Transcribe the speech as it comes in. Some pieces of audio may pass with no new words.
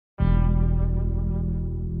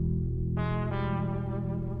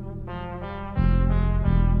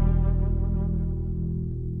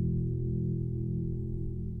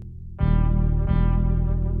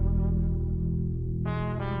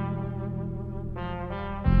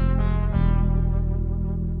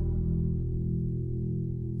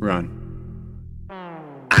Run.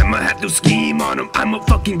 I'ma have to scheme on him. I'm a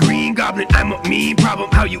fucking green goblin. I'm a mean problem.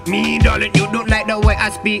 How you mean, darling? You don't like the way I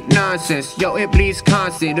speak nonsense. Yo, it bleeds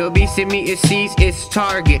constant. Obese in me, it sees its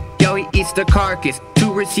target. Yo, he eats the carcass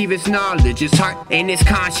to receive his knowledge. His heart and his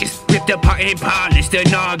conscience ripped apart and polished. The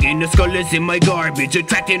noggin, the skull is in my garbage,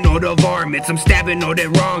 attracting all the varmints. I'm stabbing all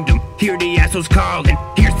that wronged him. Hear the assholes calling.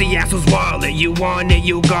 Here's the asshole's wallet. You want it,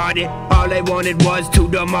 you got it. All I wanted was to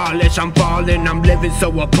demolish. I'm falling, I'm living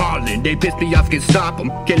so appalling. They piss me off, can stop them.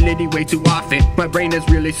 Get litty way too often. My brain is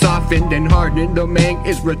really softened and hardened. The man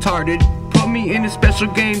is retarded. Put me in the special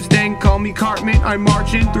games, then call me Cartman. I'm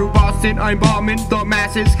marching through Boston, I'm bombing. The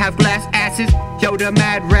masses have glass asses. Yo, the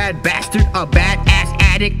mad rad bastard, a badass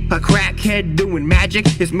addict, a crackhead doing magic.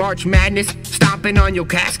 It's March Madness, stomping on your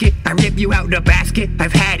casket. I rip you out the basket,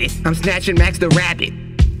 I've had it. I'm snatching Max the rabbit.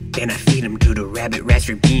 Then I feed him to the rabbit rats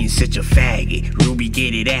for being such a faggot. Ruby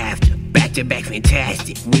get it after, back to back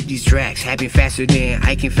fantastic. With these tracks, happen faster than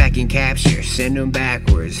I can fucking capture. Send them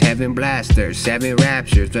backwards, heaven blasters, 7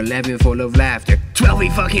 raptures, 11 full of laughter. 12 he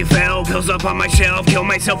fucking fell, pills up on my shelf. Kill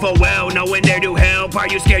myself a well, no one there to help. Are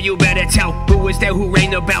you scared? You better tell. Who is there who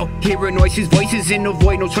rang the bell? Hearing noises, voices in the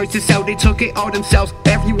void, no choice to sell. They took it all themselves.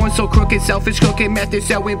 Everyone's so crooked, selfish, crooked method,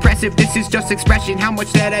 so impressive. This is just expression. How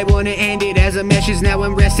much that I wanna end it as a message. Now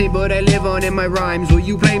I'm resting, but I live on in my rhymes. Will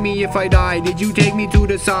you blame me if I die? Did you take me to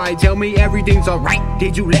the side? Tell me everything's alright.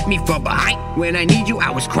 Did you let me fall behind? When I need you,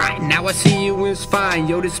 I was crying. Now I see you and it's fine.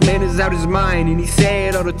 Yo, this man is out his mind, and he say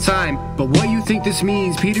it all the time. But what you think this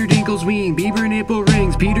means? Peter Dinklage ween, Bieber nipple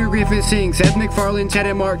rings, Peter Griffin sings, Seth MacFarlane, Ted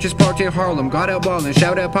and Mark just parked in Harlem. Got out ballin',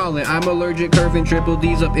 shout out pollen. I'm allergic, curving triple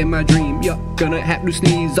D's up in my dream. Yup, gonna have to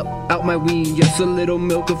sneeze up out my ween. Yes, a little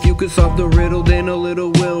milk, if you could solve the riddle, then a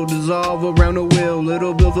little will dissolve around the wheel.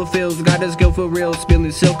 Little bill fulfills, got a skill for real.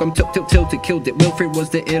 Spilling silk, I'm tilted, killed it. Wilfred was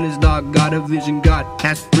the illest dog, got a vision, God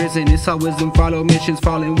has risen. It's all wisdom, follow missions,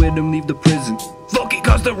 falling with them, leave the prison. Fuck it,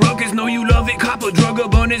 cause the ruckus, know you love it. Cop a drug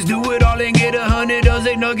abundance, do it all and get 100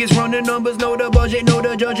 dozen nuggets. Run the numbers, know the budget, know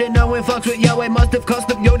the judge, and no one fucks with yo. I must have cussed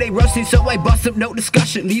them, yo, they rusty, so I bust them, no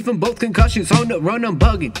discussion. Leave them both concussions, on the run, I'm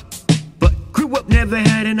bugging. But grew up, never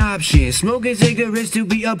had an option. Smoking cigarettes to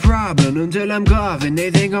be a problem until I'm coughing.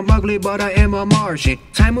 They think I'm ugly, but I am a Martian.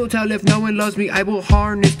 Time will tell if no one loves me. I will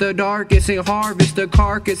harness the darkest and harvest the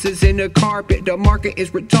carcasses in the carpet. The market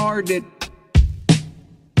is retarded.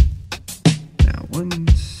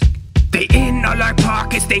 They in all our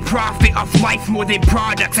pockets, they profit off life more than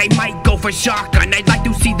products. I might go for shotgun, I'd like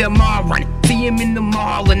to see them all run. See them in the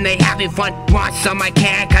mall and they having fun. Want some, I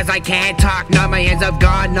can't, cause I can't talk. Now my hands have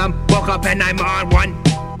gone numb, woke up and I'm on one.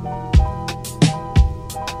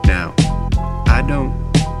 Now, I don't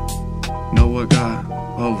know what got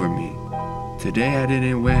over me. Today I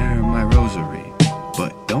didn't wear my rosary.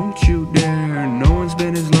 But don't you dare, no one's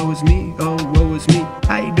been as low as me. Oh, woe is me.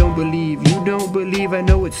 I don't believe, you don't believe. I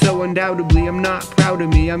know it so undoubtedly. I'm not proud of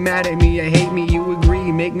me, I'm mad at me, I hate me. You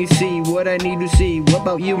agree, make me see what I need to see. What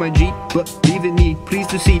about you, my G? But leave it need, pleased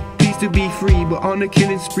to see, pleased to be free. But on a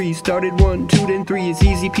killing spree, started 1, 2, then 3. It's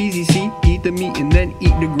easy peasy, see. Eat the meat and then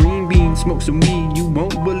eat the green beans. Smoke some weed, you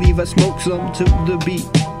won't believe I smoke some to the beat.